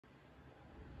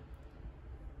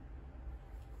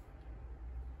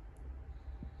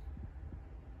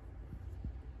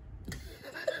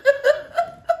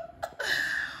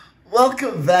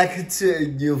Welcome back to a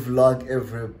new vlog,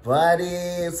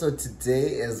 everybody. So today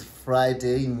is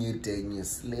Friday, new day, new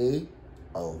slay,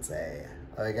 all day.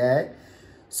 Okay,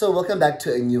 so welcome back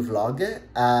to a new vlog.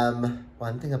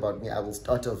 One thing about me, I will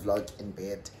start a vlog in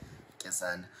bed.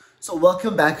 So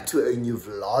welcome back to a new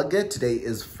vlog. Today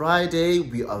is Friday,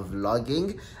 we are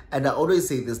vlogging, and I always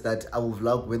say this, that I will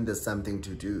vlog when there's something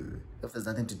to do. If there's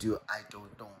nothing to do, I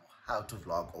don't know how to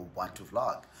vlog or what to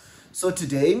vlog. So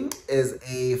today is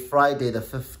a Friday, the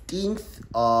 15th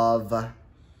of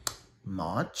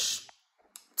March.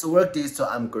 It's a work day, so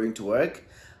I'm going to work.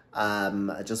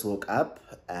 I just woke up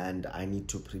and I need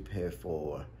to prepare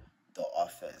for the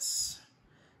office.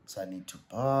 So I need to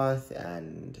bath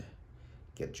and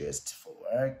get dressed for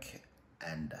work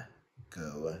and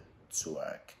go to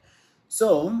work.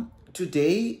 So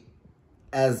today,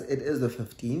 as it is the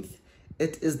 15th,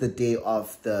 it is the day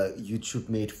of the YouTube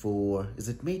Made For, is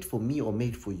it Made For Me or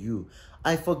Made For You?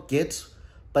 I forget,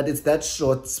 but it's that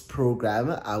shorts program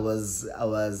I was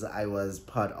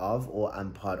part of, or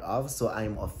I'm part of. So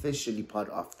I'm officially part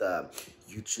of the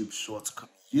YouTube Shorts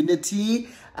community.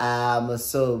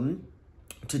 So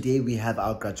today we have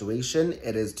our graduation.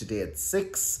 It is today at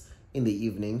 6 in the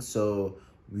evening. So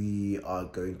we are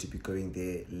going to be going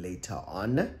there later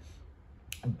on.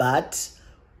 But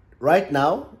right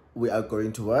now, we are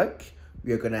going to work.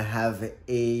 We are going to have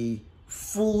a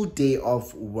full day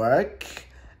of work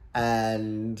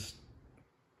and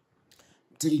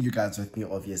taking you guys with me,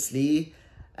 obviously.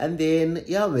 And then,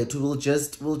 yeah, we'll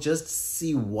just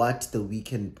see what the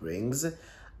weekend brings. There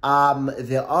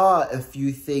are a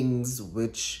few things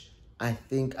which I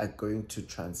think are going to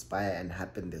transpire and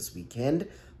happen this weekend,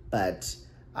 but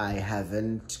I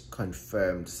haven't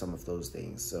confirmed some of those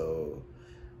things. So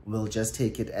we'll just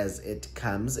take it as it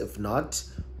comes. If not,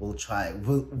 we'll try.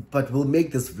 But we'll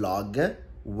make this vlog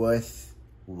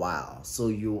worthwhile. So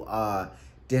you are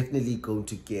definitely going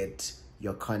to get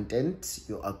your content.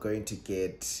 You are going to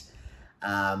get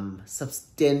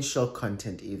substantial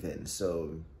content even.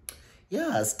 So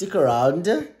yeah, stick around.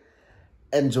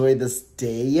 Enjoy this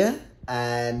day.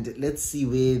 And let's see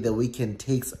where the weekend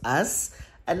takes us.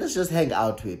 And let's just hang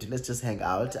out with it. Let's just hang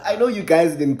out. I know you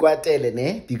guys didn't quite tell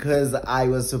me, because I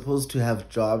was supposed to have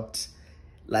dropped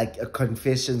like a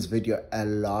confessions video a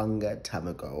long time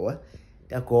ago.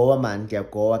 Man,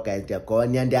 guys,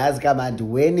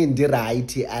 when in the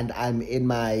right, and I'm in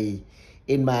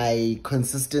my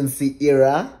consistency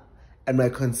era, and my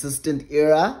consistent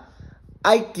era,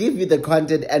 I give you the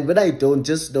content, and when I don't,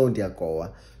 just don't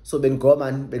go. So ben go,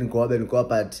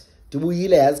 but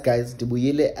guys,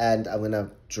 and I'm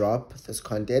gonna drop this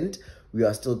content. We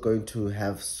are still going to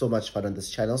have so much fun on this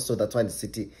channel, so that's why the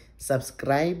city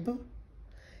subscribe,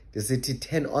 the city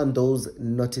turn on those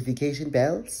notification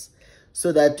bells,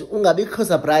 so that ungabi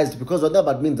surprised, because what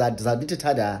that means that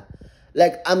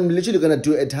like I'm literally gonna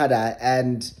do a tada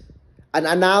and an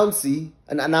announce.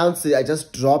 I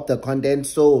just dropped the content,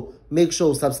 so make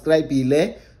sure subscribe,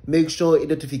 make sure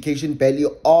notification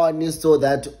bell on, so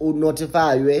that you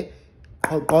notify you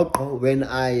when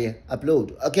I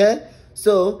upload. Okay,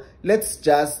 so let's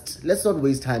not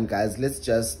waste time, guys. Let's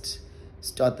just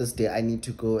start this day. I need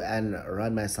to go and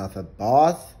run myself a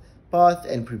bath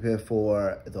and prepare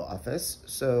for the office.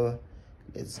 So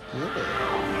let's get it.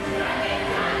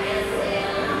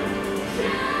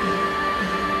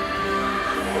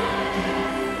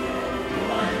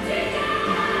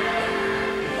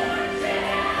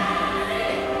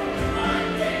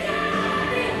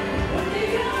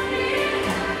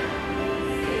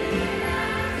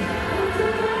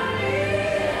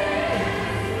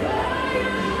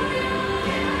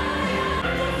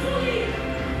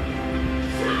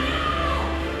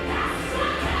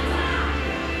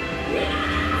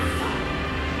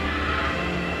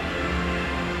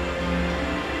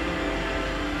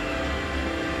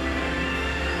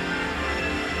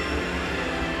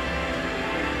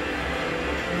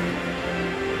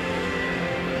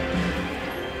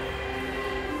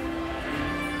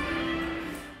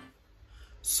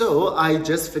 So I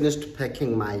just finished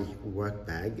packing my work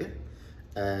bag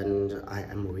and I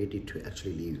am ready to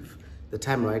actually leave. The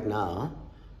time right now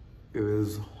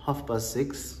is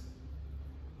 6:30.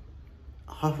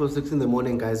 6:30 in the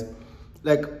morning, guys.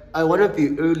 Like, I want to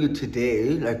be early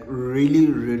today, like really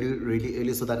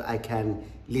early, so that I can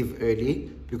leave early,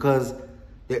 because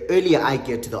the earlier I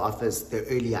get to the office, the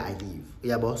earlier I leave.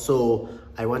 Yeah, but so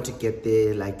I want to get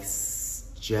there like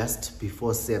just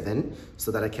before 7,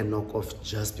 so that I can knock off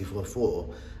just before 4,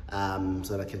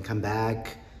 so that I can come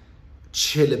back,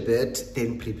 chill a bit,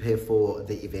 then prepare for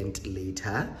the event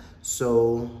later.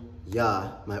 So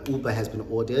yeah, my Uber has been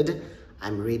ordered.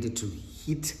 I'm ready to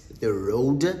hit the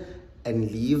road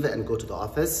and leave and go to the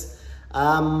office.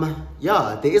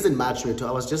 Yeah, there isn't much to it.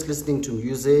 I was just listening to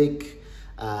music,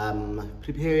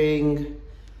 preparing.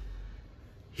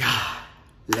 Yeah,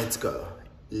 let's go.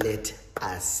 Let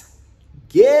us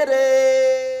get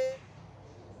it.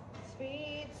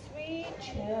 Sweet, sweet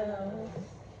child.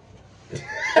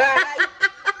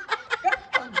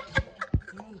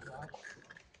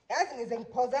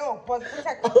 Pause, my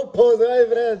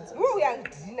friends.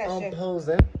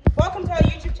 Pause. Welcome to our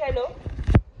YouTube channel.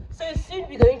 So soon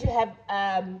we're going to have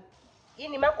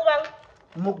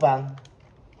Mukbang.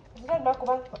 Is that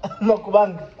mukbang?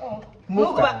 Mukbang.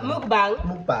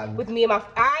 Mukbang. With me and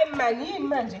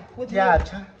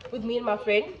my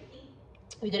friend.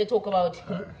 We're gonna talk about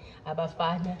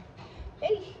abafana.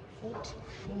 Hey, food.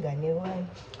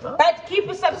 But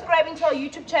keep subscribing to our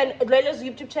YouTube channel, Lela's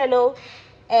YouTube channel,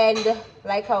 and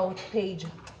like our page.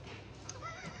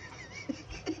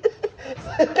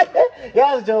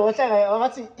 Yes, Joe, what's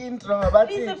the intro?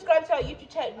 Please subscribe to our YouTube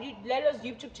channel, Lela's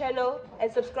YouTube channel,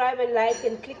 and subscribe and like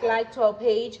and click like to our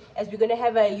page, as we're gonna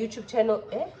have a YouTube channel.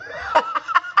 And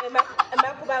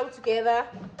mukbang together.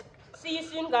 See you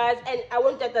soon, guys. And I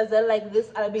want that as well, like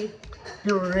this. I'll be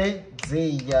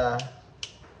crazy.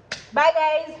 Bye,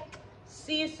 guys.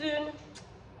 See you soon.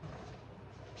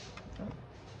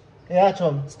 Yeah,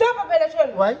 Chom. Stop,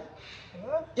 Abela. Why?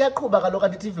 Yeah, cool. But I look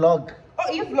at the vlog. Oh,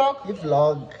 you vlog? You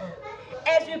vlog.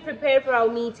 As we prepare for our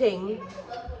meeting.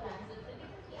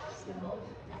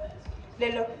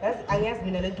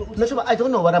 I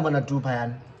don't know what I'm gonna do,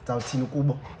 Payan. Zawuthini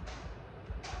kubo.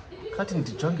 Khathi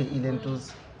ndijonge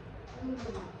ilentos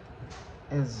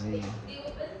ezi.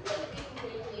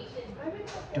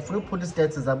 Ndifuna uphula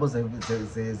istats zabo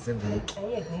zeveki.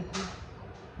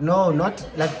 No, not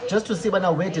like just to see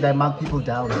where did I mark people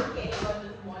down.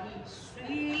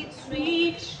 Sweet,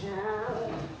 sweet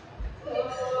child.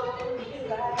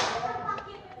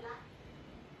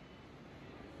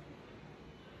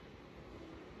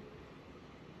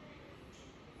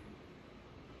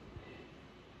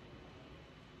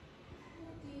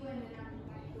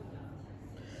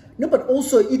 No, but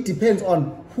also it depends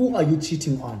on who are you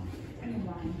cheating on,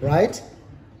 right?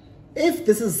 If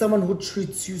this is someone who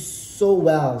treats you so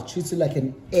well, treats you like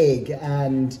an egg,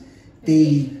 and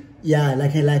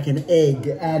like an egg,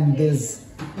 and there's,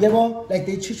 like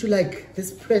they treat you like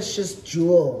this precious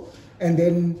jewel, and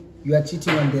then you are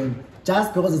cheating on them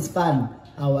just because it's fun.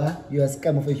 You are a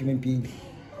scam of a human being.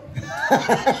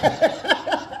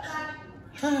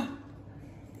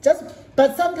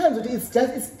 But sometimes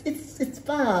it's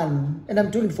fun, and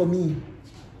I'm doing it for me.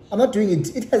 I'm not doing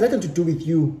it. It has nothing to do with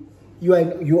you. You are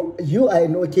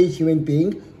an okay human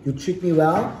being. You treat me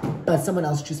well, but someone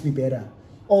else treats me better,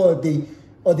 or they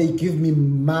give me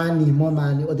more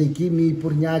money, or they give me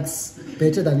purnyaks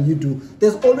better than you do.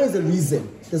 There's always a reason.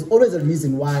 There's always a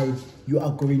reason why you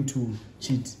are going to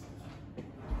cheat.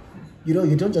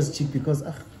 You don't just cheat because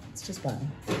it's just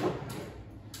fun.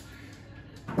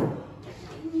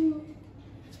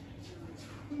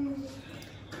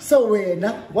 So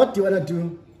what do you want to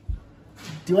do?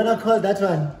 Do you want to call that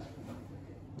one?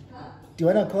 Do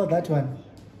you want to call that one?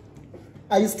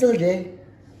 Are you still there?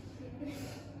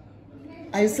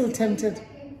 Are you still tempted?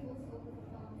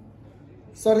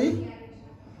 Sorry?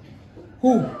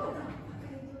 Who?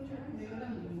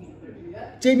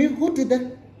 Jamie, who did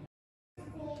that?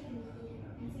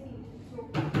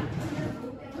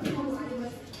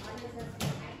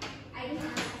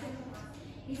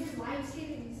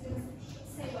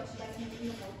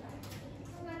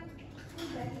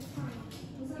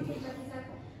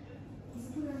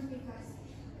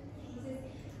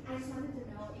 I just wanted to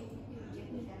know if you would give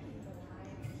me that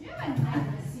information. Yeah, and I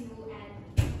miss you, and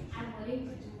I'm willing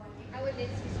to do what you. I would let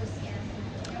you so scared.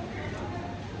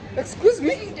 Excuse me?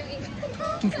 What are you doing?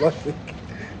 What?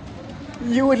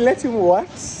 You would let him what?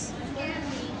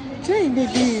 Jamie,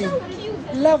 So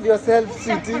cute. love yourself,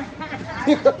 sweetie.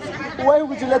 Why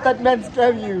would you let that man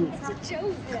scam you? It's a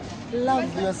joke.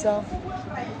 Love yourself.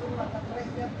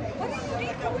 What are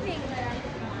you doing?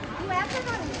 You have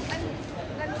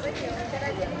on video that I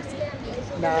didn't scam you.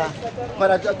 Nah, but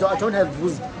I don't have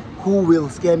who will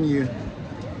scam you.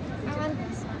 I want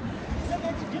this.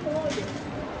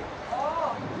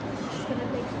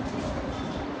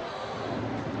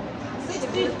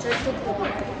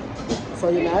 So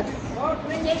are you mad?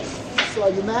 So are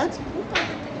you mad?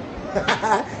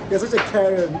 You're such a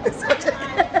Karen. You're such a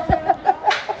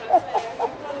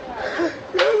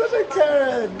You're such a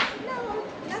Karen. No,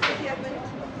 nothing happened.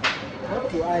 What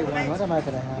do I want? What am I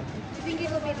gonna have? Do you think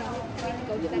it will be wrong for me to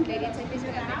go to that lady and say, please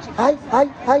grab my chicken?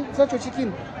 Hi. It's not your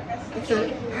chicken. It's a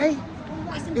hi.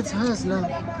 It's hers now.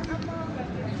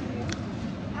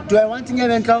 Do I want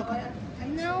Nyebe Talk?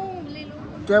 No, Lilo.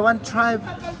 Do I want Tribe?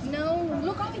 No,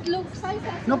 look how it looks like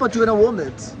that. No, but you're gonna warm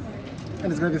it.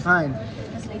 And it's gonna be fine.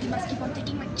 This lady must keep on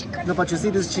taking my chicken. No, but you see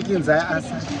these chickens, that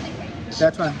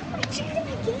one.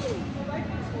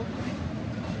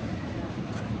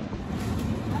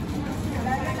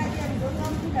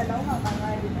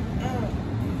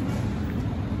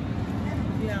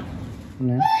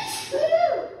 Yeah.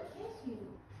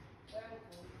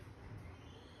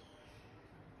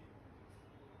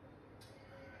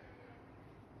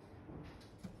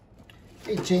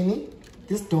 Hey Jamie,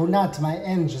 this donut, my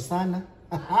end, Josana.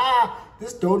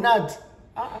 This donut.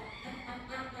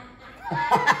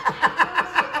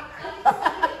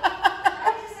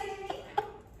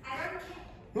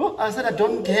 No, I said I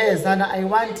don't care, Sana. I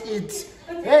want it.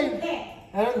 Hey,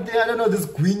 I don't know this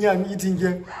guinya I'm eating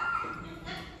here.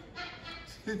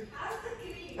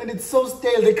 And it's so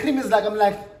stale. The cream is like, I'm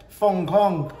like, Fong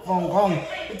Kong.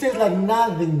 It tastes like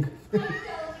nothing.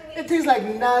 It tastes like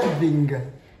nothing.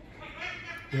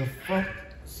 The fuck?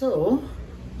 So,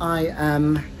 I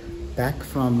am back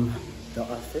from the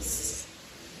office.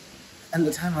 And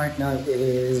the time right now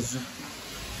is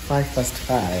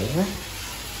 5:05.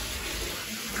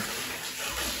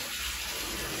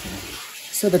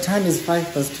 So the time is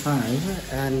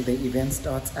 5:05 and the event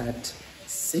starts at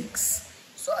 6.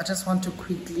 So I just want to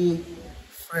quickly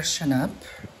freshen up.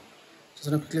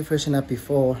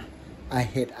 Before I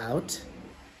head out.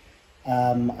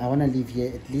 I want to leave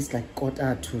here at least like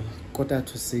quarter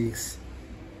to 6,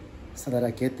 so that I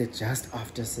get there just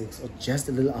after 6 or just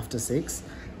a little after 6.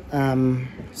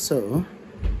 So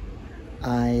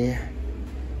I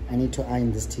need to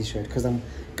iron this t-shirt because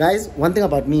guys, one thing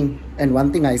about me and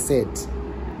one thing I said,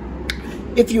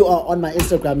 if you are on my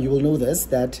Instagram, you will know this,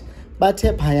 that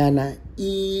Bate Payana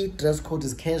dress code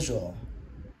is casual.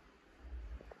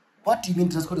 What do you mean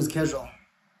dress code is casual?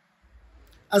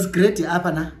 As great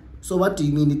apana. So what do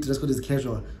you mean dress code is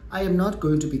casual? I am not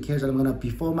going to be casual. I'm gonna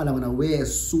be formal. I'm gonna wear a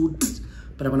suit,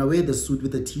 but I'm gonna wear the suit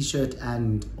with a t-shirt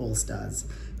and all stars,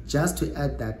 just to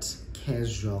add that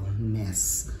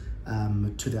casualness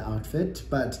to the outfit.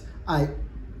 But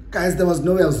guys, there was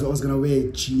no way I was gonna wear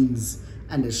jeans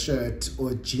and a shirt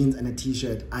or jeans and a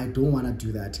t-shirt. I don't want to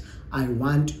do that. I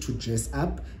want to dress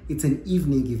up. It's an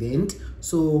evening event,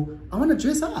 so I want to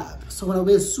dress up. So I want to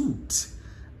wear a suit.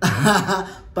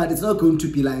 But it's not going to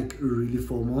be like really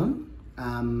formal.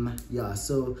 Yeah,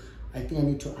 so I think I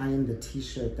need to iron the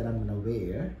t-shirt that I'm gonna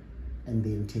wear and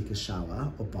then take a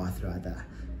shower, or bath rather,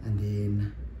 and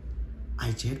then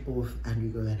I jet off and we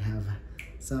go and have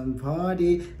some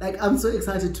party. Like, I'm so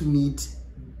excited to meet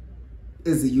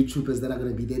is the YouTubers that are going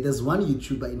to be there. There's one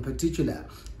YouTuber in particular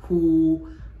who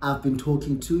I've been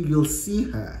talking to. You'll see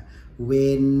her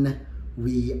when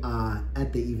we are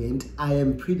at the event.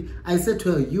 I said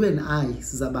to her, you and I,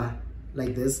 Sizaba,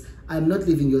 like this, I'm not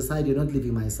leaving your side, you're not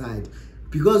leaving my side.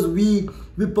 Because we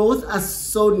both are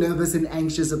so nervous and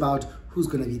anxious about who's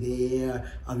gonna be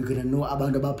there. Are we gonna know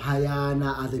about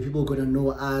Payana? Are the people gonna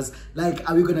know us? Like,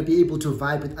 are we gonna be able to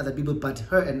vibe with other people? But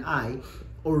her and I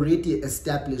already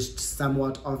established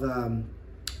somewhat of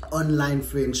online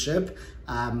friendship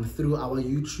through our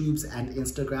YouTubes and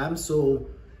Instagram.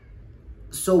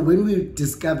 So when we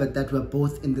discovered that we're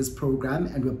both in this program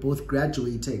and we're both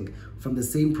graduating from the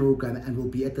same program and we'll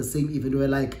be at the same event, we're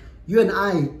like, you and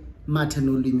I,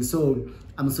 Matanolimi. So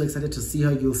I'm so excited to see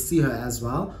her. You'll see her as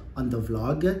well on the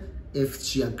vlog if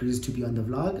she agrees to be on the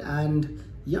vlog. And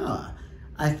yeah,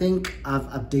 I think I've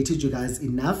updated you guys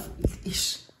enough.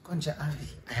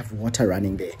 I have water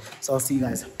running there. So I'll see you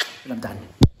guys when I'm done.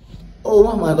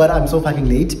 Oh my god, I'm so fucking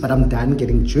late, but I'm done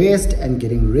getting dressed and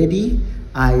getting ready.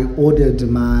 I ordered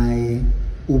my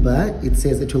Uber. It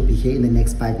says it will be here in the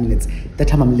next 5 minutes. That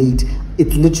time I'm late.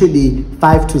 It's literally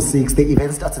 5 to 6. The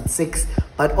event starts at 6,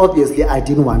 but obviously I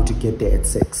didn't want to get there at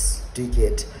 6. Do you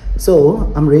get?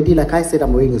 So I'm ready. Like I said,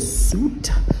 I'm wearing a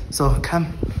suit. So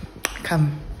come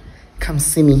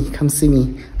see me. Come see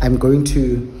me. I'm going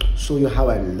to show you how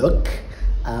I look.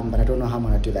 But I don't know how I'm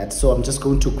gonna do that. So I'm just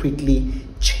going to quickly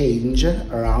change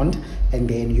around and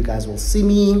then you guys will see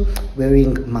me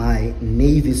wearing my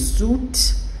navy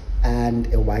suit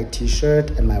and a white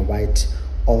t-shirt and my white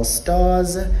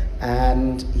all-stars.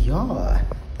 And yeah,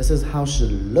 this is how she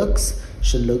looks.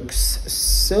 She looks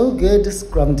so good.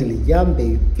 Scrumdiddly yum,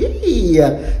 baby.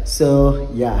 So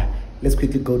yeah, let's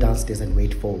quickly go downstairs and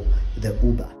wait for the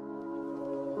Uber.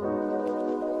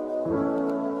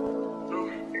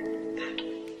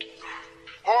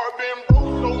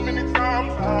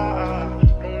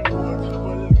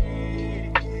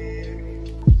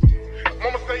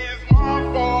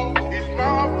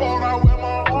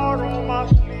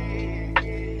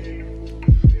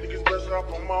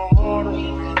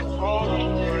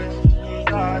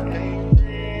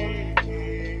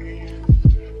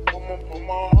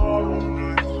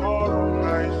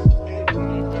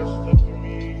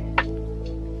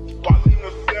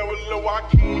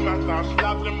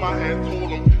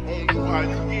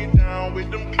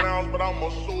 pounds, but I'm a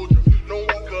soldier. No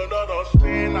one could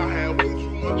understand. I had way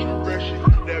too much aggression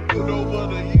that built over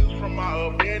the years from my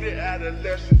abandoned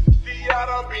adolescence. See, I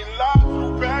done been lied to,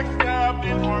 backstabbed,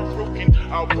 and heartbroken.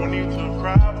 I wanted to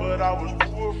cry, but I was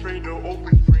too afraid to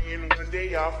open. Praying one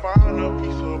day I'll find a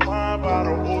peace of mind by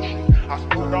the ocean. I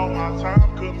spent all my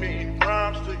time committing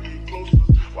crimes to get closer.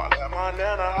 While at my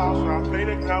nana house, I play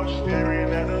the couch,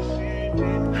 staring at the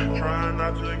ceiling, trying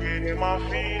not to get in my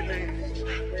feelings,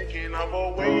 thinking of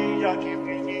a way I can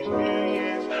make these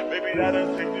millions. Maybe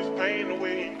that'll take this pain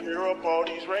away and clear up all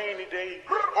these rainy days.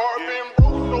 Heart been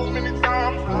broke so many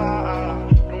times, I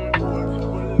don't know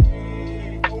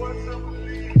what to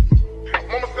believe.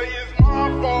 Mama say it's my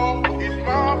fault, it's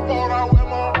my fault. I wear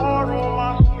my heart on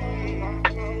my sleeve.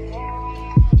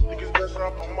 Think it's best I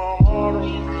put my heart on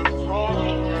my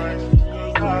right,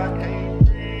 cause I can't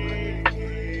breathe.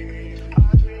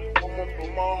 I'ma put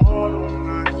my heart on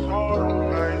nice,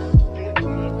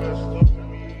 getting the best of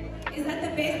me. Is that the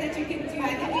best that you can do? I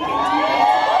think you can do it.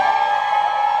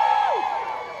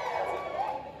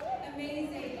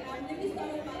 Amazing. Let me start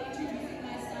off by introducing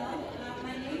myself.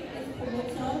 My name is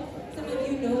wholesome. Some of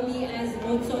you know me as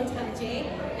wholesome Taje,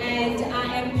 and I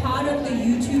am part of the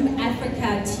YouTube Africa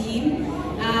team.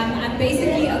 I'm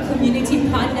basically a community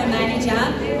partner manager.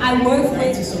 I work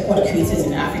with to support creators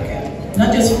in Africa.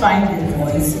 Not just find your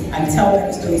voice and tell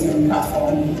their stories on the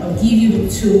platform, but give you the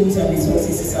tools and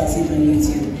resources to succeed on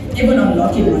YouTube. Even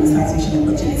unlocking monetization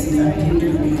opportunities and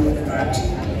building a bigger brand.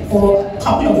 For a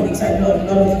couple of weeks, I know a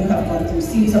lot of you have gone through a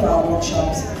series of our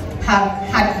workshops, have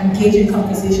had engaging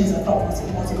conversations across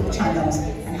multiple channels.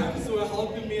 So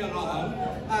helping me along.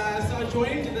 So I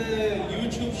joined the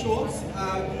YouTube Shorts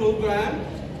program.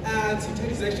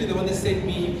 TikTok is actually the one that sent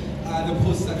me the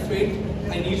post that, Frank,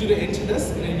 I need you to enter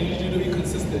this and I need you to be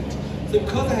consistent. So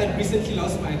because I had recently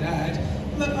lost my dad,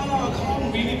 I'm like, oh, I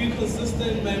can't really be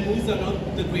consistent, my moves are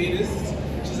not the greatest.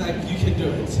 She's like, you can do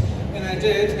it. And I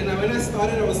did, and when I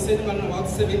started, I was sitting on about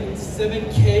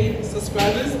 7K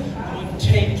subscribers. I'm on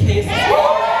 10K subscribers.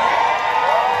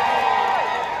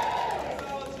 So I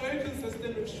was very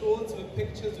consistent with shorts, with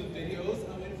pictures, with videos.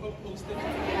 I went from posting.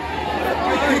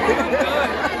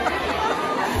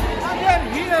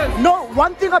 No,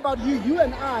 one thing about you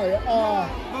and I,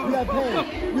 we are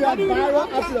paid. We are viral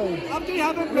uploads. After you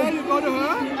have a prayer, you go to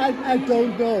her? I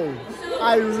don't know.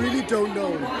 I really don't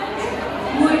know. Would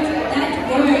that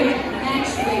word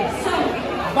match with? So,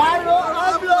 Viral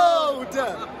upload!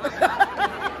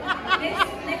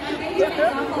 let's give you an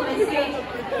example and say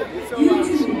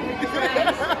YouTube, right?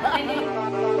 And then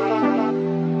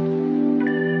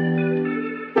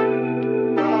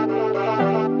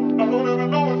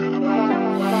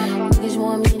niggas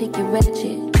want me to get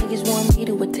ratchet. Niggas want me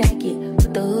to attack it.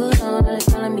 Put the hood on, all they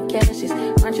calling me Cassius.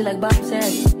 Aren't you like Bob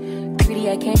Saget? Greedy,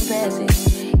 I can't pass it.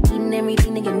 Eating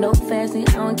everything, nigga, no fasting.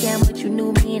 I don't care what you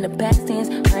knew me in the past tense.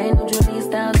 I ain't no Julia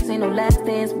Styles, this ain't no last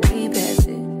dance. Way past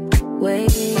it.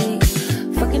 Wait.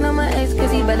 Fucking on my ex,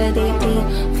 cause he validate me.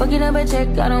 Fucking up a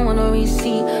check, I don't want no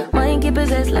receipt. Mind get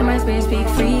possessed, let my spirit speak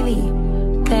freely.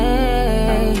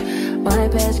 Hey. My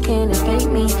past can't escape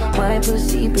me. My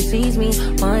pussy precedes me.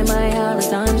 Why how the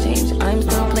times change? I'm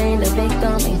still playing the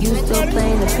victim and you still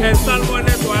playing the victim.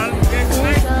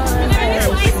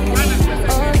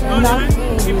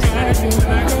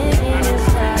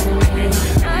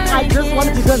 I just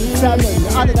wanted to just salmon.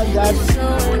 Other than that,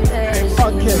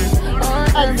 okay.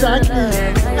 Exactly.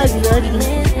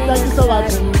 Thank you so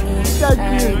much. Thank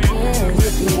you.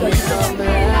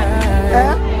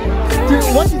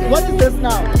 What is this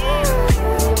now?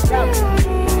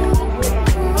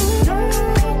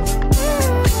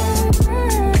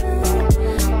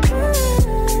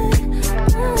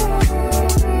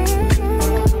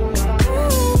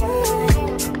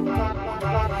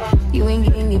 You ain't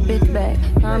getting your bitch back.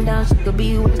 Calm down, she could be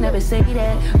you, never say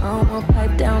that. I don't want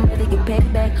pipe down, better get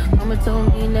paid back. Mama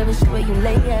told me never see where you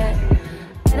lay at.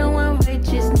 I don't want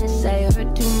righteousness, I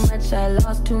hurt too much, I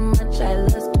lost too much, I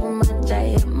lost too much. I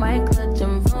hit my clutch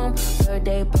and boom, third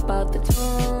day pop out the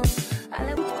tomb.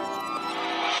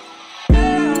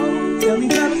 Tell me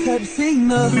how the type of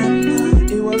singer.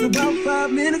 It was about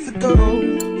 5 minutes ago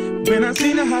when I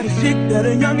seen the hottest chick that a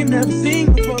youngin' never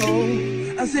seen before.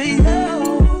 I say, yo,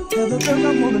 tell the girls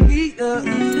I wanna meet her.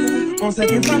 On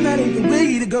second time, that ain't the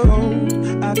way to go.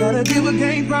 I gotta give her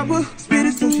game proper. Spit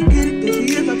it so she get it, there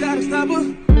she is, I gotta stop her.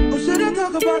 Or should I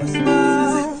talk about a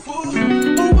smile?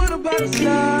 Or what about a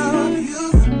style?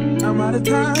 I'm out of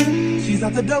time, she's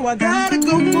out the door, I gotta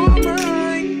go for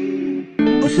mine.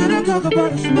 Or should I talk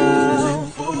about a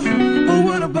smile? Or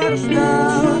what about a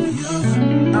style?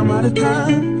 I'm out of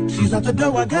time, she's out the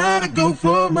door, I gotta go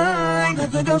for mine. Cause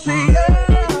the girl say,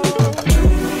 yeah.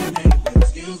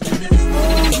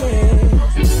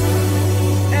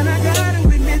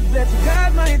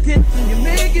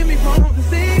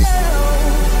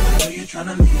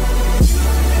 tryna leave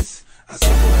this? I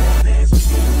said I dance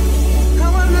with you.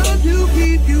 How I love you,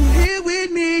 keep you here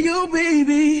with me, you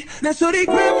baby. Now so they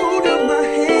grab hold of my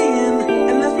hand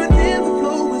and let's pretend the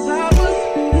flow was ours.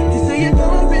 You say you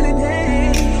don't really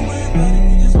dance. Don't worry about it,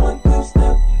 we just one quick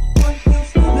step, one quick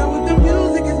step. Now with the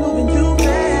music is moving too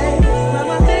fast, grab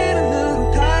my hand a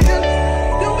little tighter.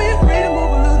 Don't be afraid to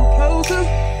move a little closer.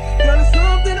 Girl, there's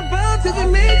something about you that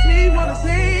makes me wanna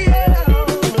say it.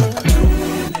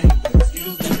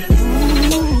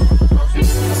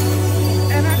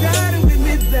 And I gotta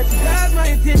admit that you got my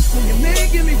attention. You're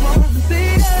making me want to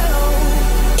say oh.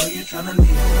 So you're tryna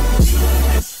leave this?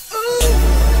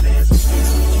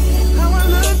 How I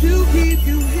love you, keep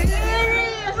you here.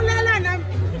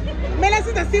 Mela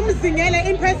siza simsingele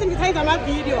in person behind our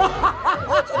video.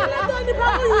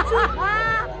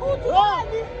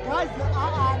 Guys, go.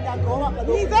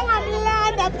 He's on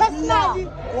personally. Go.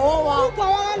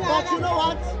 But you know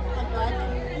what? I'm back.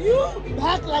 You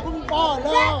Back like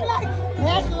umbolo.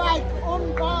 Back like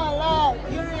umbolo.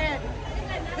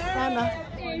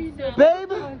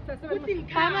 Babe.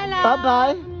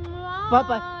 Bye-bye.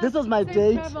 Bye-bye. This was my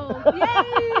date.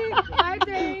 Bye,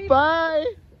 date. Bye.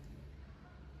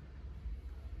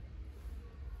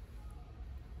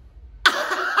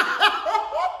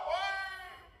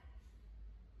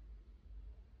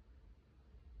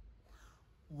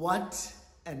 What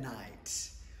a night.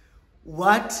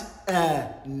 What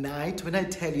a night. When I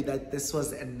tell you that this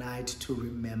was a night to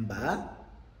remember,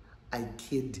 I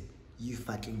kid you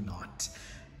fucking not.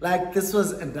 Like, this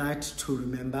was a night to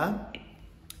remember.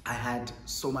 I had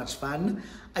so much fun.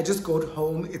 I just got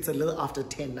home. It's a little after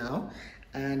 10 now.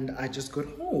 And I just got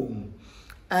home.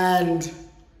 And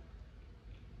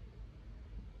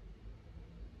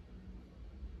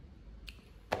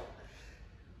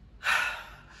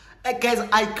guys,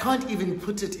 I can't even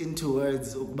put it into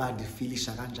words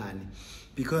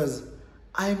because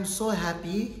I'm so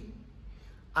happy.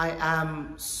 I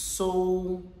am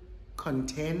so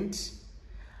content.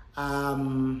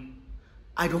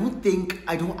 I don't think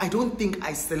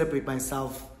I celebrate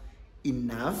myself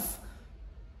enough.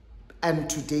 And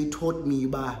today taught me, you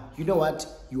know what?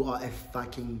 You are a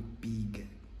fucking big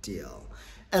deal.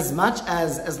 As much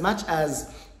as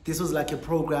this was like a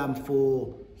program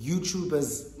for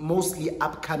YouTubers, mostly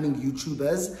upcoming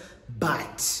YouTubers,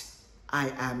 but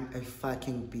I am a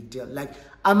fucking big deal. Like,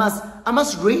 I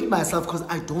must rate myself because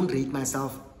I don't rate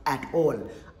myself at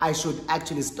all. I should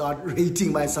actually start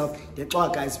rating myself.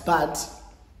 Guys, but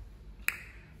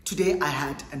today I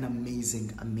had an amazing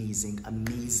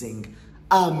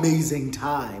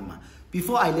time.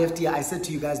 Before I left here, I said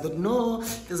to you guys that no,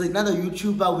 there's another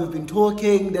YouTuber, we've been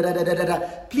talking,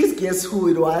 Please guess who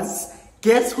it was?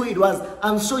 Guess who it was?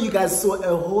 I'm sure you guys saw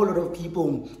a whole lot of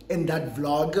people in that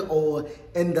vlog or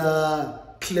in the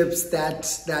clips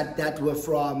that were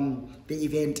from the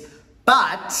event.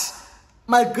 But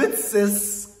my good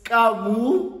sis,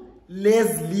 Kamu,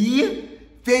 Leslie,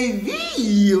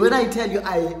 baby, when I tell you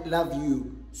I love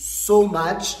you so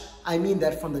much, I mean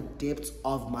that from the depths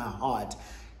of my heart.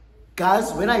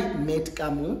 Guys, when I met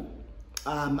Kamu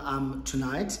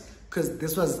tonight, because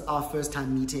this was our first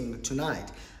time meeting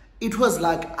tonight, it was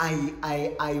like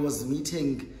I was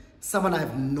meeting someone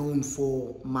I've known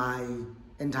for my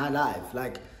entire life.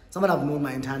 Like, someone I've known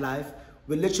my entire life.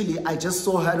 Well, literally, I just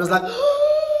saw her and was like,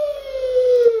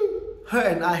 her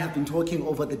and I have been talking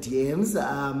over the DMs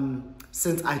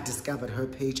since I discovered her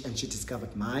page and she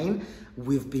discovered mine.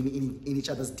 We've been in each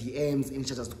other's DMs, in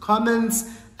each other's comments,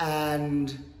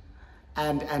 and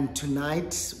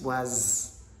tonight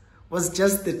was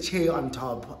just the cherry on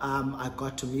top. I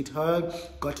got to meet her,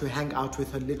 got to hang out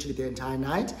with her literally the entire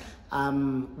night.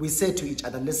 We said to each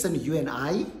other, listen, you and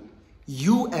I,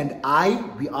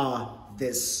 we are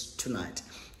this tonight.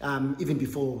 Even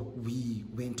before we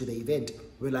went to the event,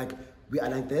 we're like, we are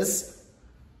like this,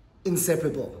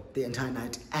 inseparable the entire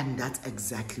night. And that's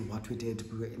exactly what we did.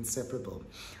 We were inseparable.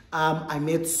 I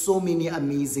met so many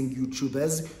amazing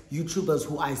YouTubers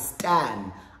who I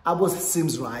stan. I was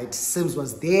Sims, right? Sims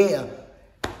was there.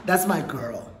 That's my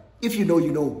girl. If you know,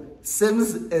 you know.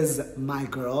 Sims is my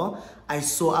girl. I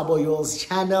saw Aboyo's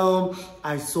channel.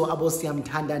 I saw Abo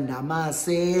Siamtanda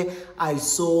Namase. I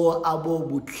saw Abo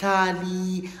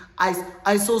Butlali.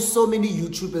 I saw so many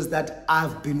YouTubers that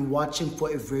I've been watching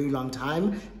for a very long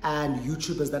time, and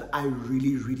YouTubers that I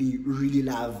really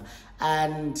love.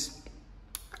 And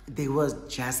they were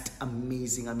just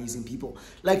amazing people.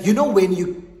 Like, you know, when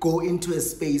you go into a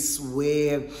space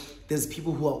where there's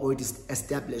people who are already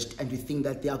established and you think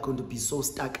that they are going to be so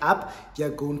stuck up, they're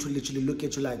going to literally look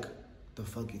at you like, the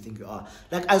fuck you think you are?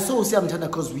 Like, I saw Usiamtanda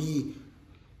because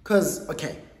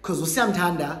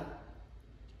Usiamtanda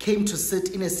came to sit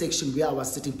in a section where I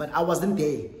was sitting, but I wasn't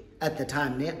there at the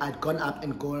time. I'd gone up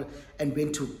and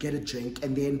went to get a drink,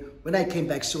 and then when I came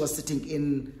back, she was sitting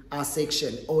in our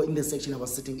section, or in the section I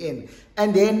was sitting in.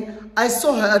 And then I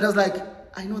saw her and I was like,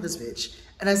 I know this bitch.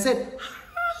 And I said,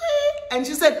 hi. And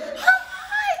she said,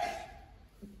 hi.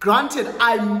 Granted,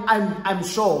 I'm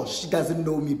sure she doesn't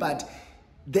know me, but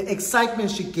the excitement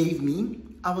she gave me,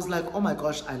 I was like, oh my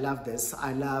gosh, I love this.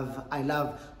 I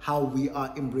love how we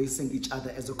are embracing each other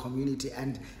as a community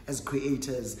and as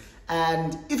creators.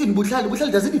 And even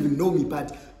Butlali doesn't even know me,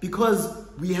 but because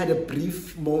we had a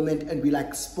brief moment and we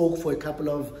like spoke for a couple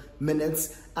of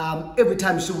minutes, every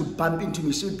time she would bump into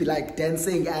me, she would be like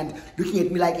dancing and looking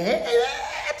at me like, hey,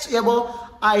 yeah, well,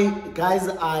 guys,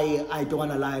 I don't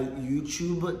wanna lie,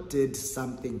 YouTube did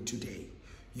something today.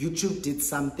 YouTube did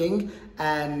something,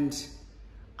 and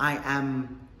I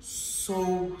am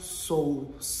so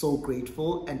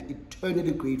grateful and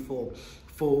eternally grateful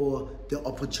for the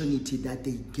opportunity that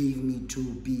they gave me to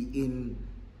be in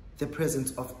the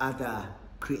presence of other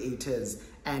creators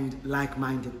and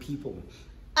like-minded people.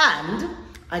 And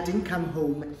I didn't come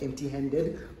home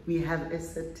empty-handed. We have a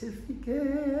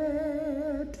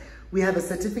certificate. We have a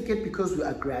certificate because we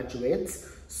are graduates.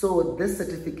 So this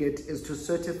certificate is to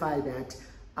certify that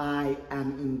I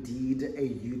am indeed a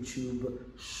YouTube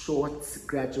Shorts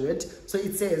graduate. So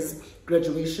it says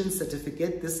graduation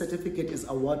certificate. This certificate is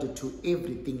awarded to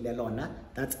Everything Lelona,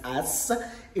 that's us,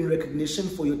 in recognition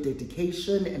for your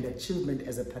dedication and achievement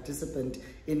as a participant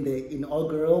in the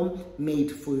inaugural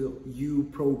Made for You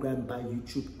program by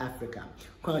YouTube Africa.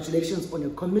 Congratulations on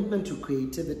your commitment to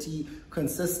creativity,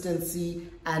 consistency,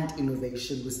 and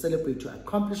innovation. We celebrate your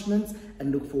accomplishments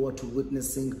and look forward to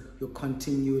witnessing your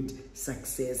continued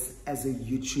success as a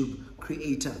YouTube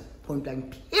creator. Point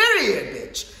blank, period,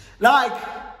 bitch. Like,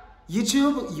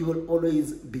 YouTube, you will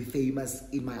always be famous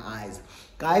in my eyes.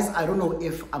 Guys, I don't know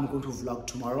if I'm going to vlog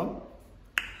tomorrow,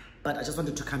 but I just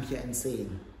wanted to come here and say,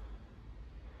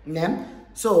 yeah.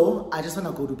 So I just want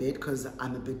to go to bed because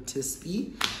I'm a bit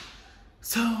tipsy.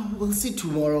 So we'll see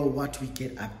tomorrow what we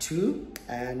get up to.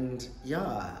 And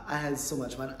yeah, I had so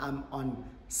much fun. I'm on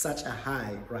such a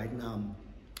high right now,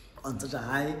 on such a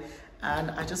high,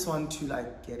 and I just want to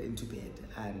like get into bed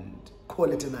and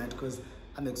call it a night because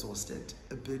I'm exhausted.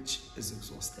 A bitch is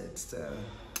exhausted. So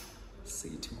see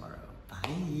you tomorrow.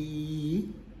 Bye.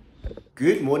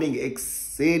 Good morning,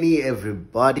 Exeni,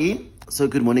 everybody. So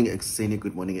good morning, Exeni.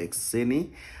 Good morning,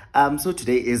 Exeni. So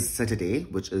today is Saturday,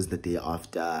 which is the day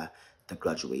after the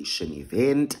graduation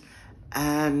event,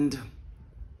 and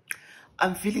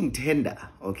I'm feeling tender.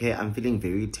 Okay, I'm feeling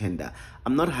very tender.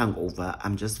 I'm not hungover.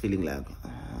 I'm just feeling like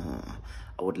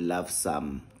I would love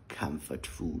some comfort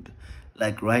food.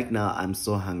 Like right now, I'm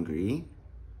so hungry.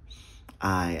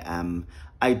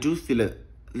 I do feel a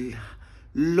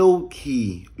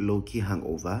low-key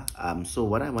hangover. So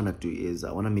what I want to do is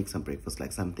I want to make some breakfast,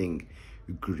 like something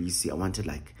greasy. I wanted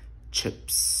like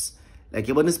chips. Like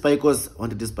I wanted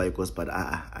spikos, but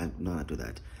I'm not gonna do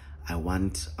that. I'm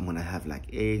gonna have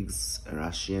like eggs,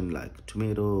 Russian, like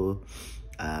tomato.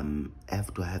 I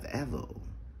have to have Evo.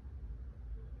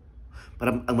 But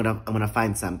I'm gonna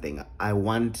find something. I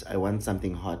want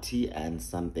something hearty and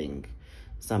something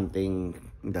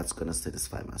that's gonna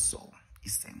satisfy my soul,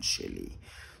 essentially.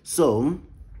 So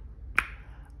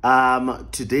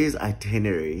today's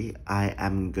itinerary, I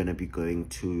am gonna be going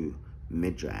to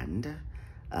Midrand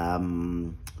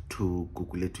to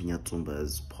Google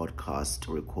Tunyatumba's podcast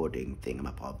recording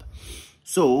thingamapop.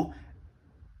 So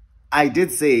I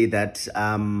did say that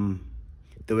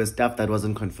there was stuff that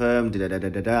wasn't confirmed,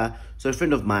 So a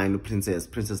friend of mine, Princess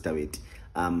Dawit,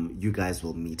 you guys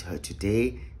will meet her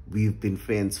today. We've been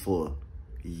friends for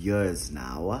years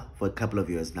now, for a couple of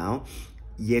years now,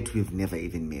 yet we've never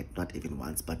even met, not even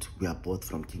once, but we are both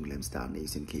from King Williamstown,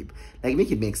 Eastern Cape. Like,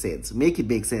 make it make sense.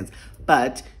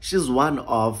 But she's one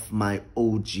of my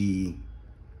OG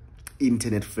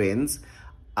internet friends,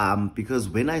 because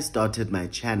when I started my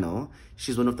channel,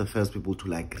 she's one of the first people to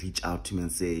like reach out to me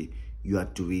and say, you are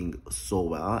doing so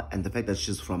well. And the fact that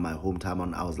she's from my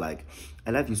hometown, I was like,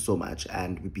 I love you so much.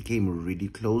 And we became really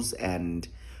close, and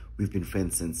we've been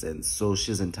friends since then. So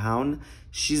she's in town.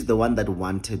 She's the one that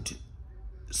wanted,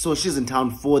 so she's in town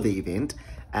for the event,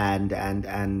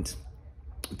 and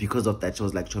because of that, she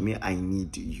was like, Chomi, I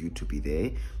need you to be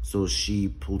there. So she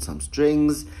pulled some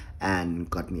strings and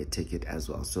got me a ticket as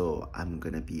well. So I'm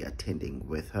gonna be attending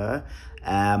with her.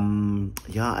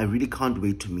 Yeah, I really can't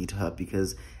wait to meet her,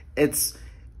 because every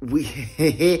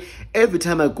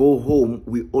time I go home,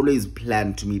 we always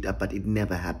plan to meet up, but it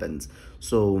never happens.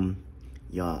 So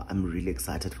yeah, I'm really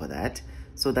excited for that.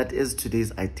 So that is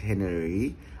today's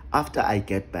itinerary. after I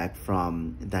get back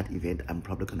from that event, I'm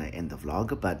probably gonna end the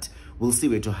vlog, but we'll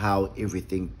see how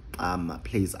everything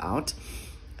plays out.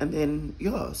 And then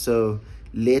yeah, so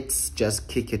let's just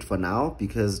kick it for now,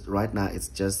 because right now it's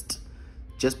just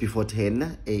before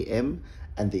 10 a.m.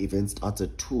 and the event starts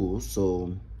at 2.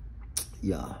 So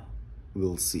yeah,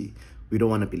 we'll see. We don't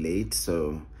want to be late,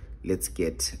 so let's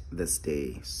get this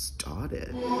day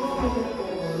started.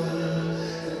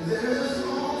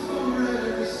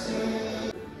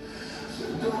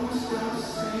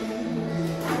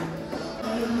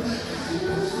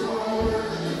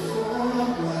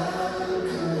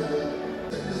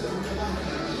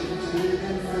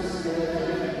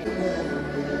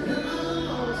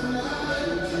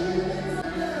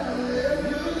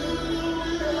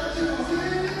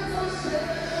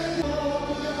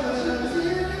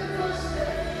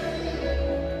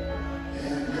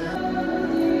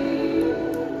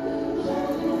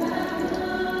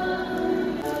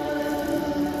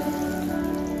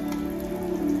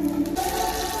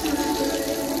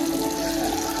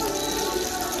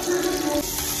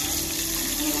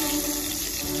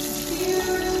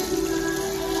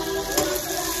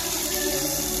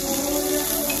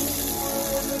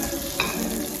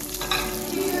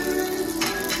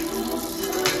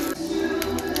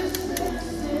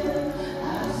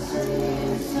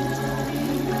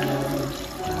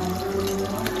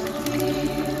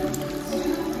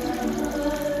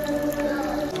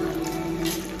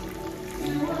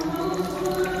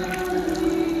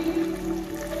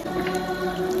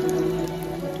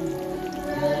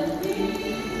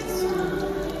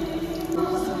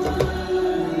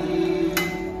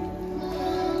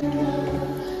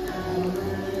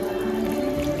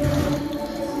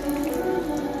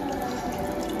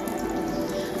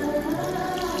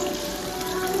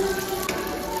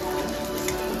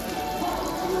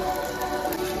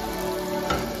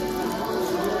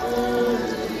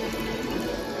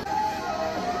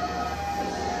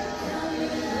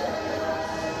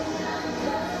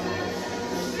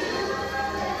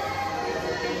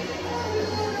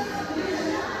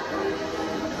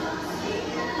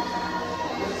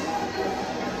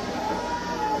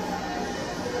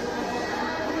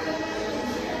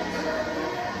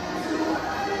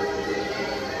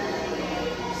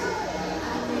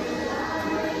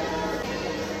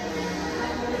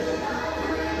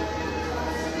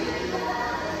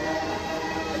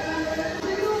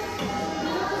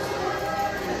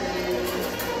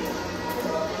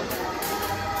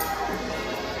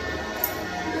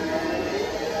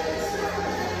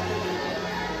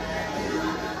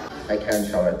 I can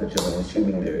shower at the gym, I'm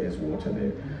assuming there is water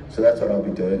there. So that's what I'll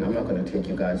be doing. I'm not going to take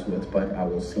you guys with, but I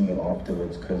will see you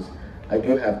afterwards, because I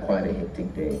do have quite a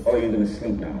hectic day. Oh, you're going to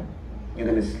sleep now? You're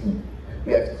going to sleep.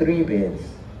 We have 3 beds.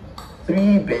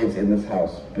 3 beds in this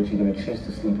house, but you're going to choose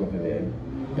to sleep over there.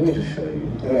 Let me just show you.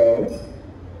 Hello?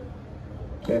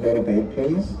 Can I go to bed,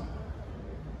 please?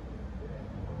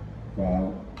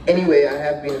 Wow. Anyway, I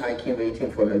have been hiking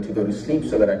waiting for her to go to sleep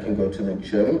so that I can go to the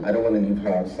gym. I don't want to leave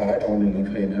her outside. I want to leave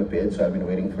her in her bed, so I've been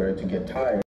waiting for her to get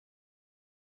tired.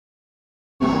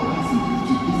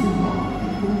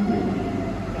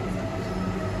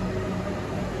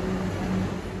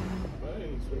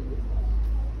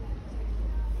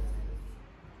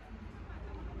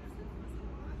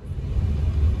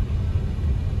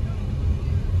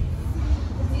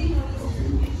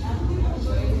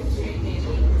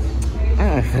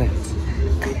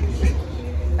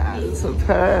 That's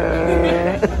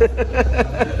superb.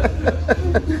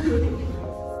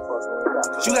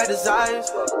 You got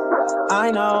desires,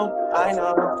 I know.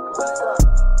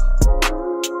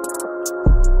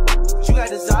 You got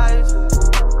desires,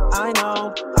 I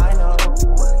know.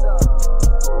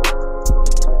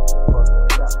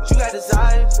 You got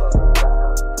desires.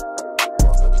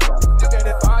 You got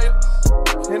that fire,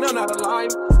 and I'm not a liar.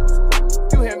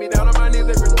 You had me down on my knees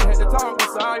every day, had to talk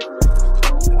beside.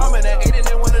 I'm in that 8 and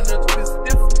then one of the twist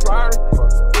different prior.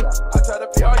 I try to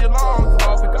pay all your loans, so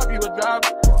I'll pick up you a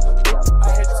driver. I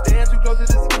had to stand too close to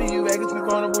the city, you acting too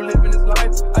vulnerable living this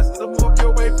life. I still move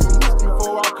your way from history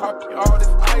before I copy all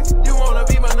this ice. You wanna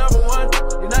be my number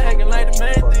 1, you're not acting like the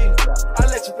main thing. I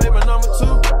let you play my number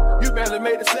 2, you barely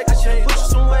made the second change. Put you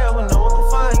somewhere where no one can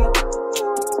find you.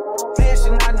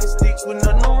 Flashing out in the sticks with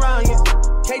nothing around you.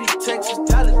 Katy, Texas,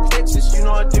 Dallas, Texas, you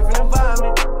know a different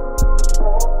environment.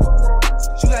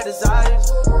 You got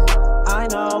desires, I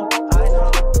know.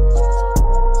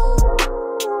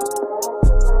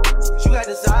 You got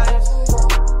desires,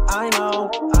 I know.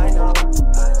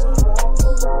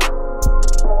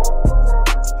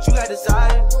 You got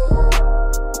desires.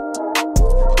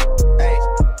 Hey.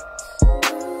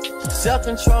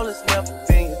 Self-control has never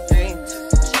been your thing.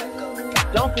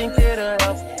 think it'll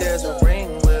help if there's a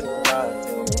ring with a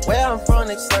rock. Where I'm from,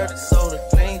 they serve the soda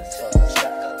clean.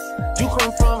 You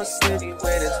come from a city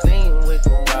where there's lean with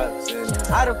the rocks.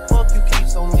 How the fuck you keep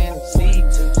so many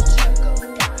seats?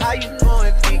 How you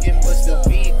going vegan but still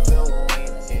vegan?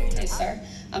 Hey sir,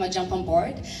 I'm gonna jump on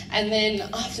board. And then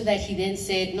after that, he then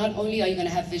said, not only are you gonna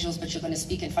have visuals, but you're gonna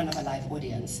speak in front of a live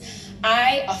audience.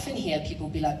 I often hear people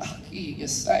be like, oh, you're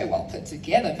so well put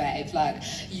together, babe. Like,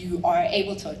 you are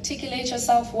able to articulate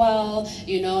yourself well,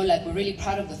 you know, like we're really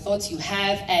proud of the thoughts you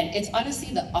have. And it's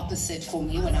honestly the opposite for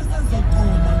me when I'm like,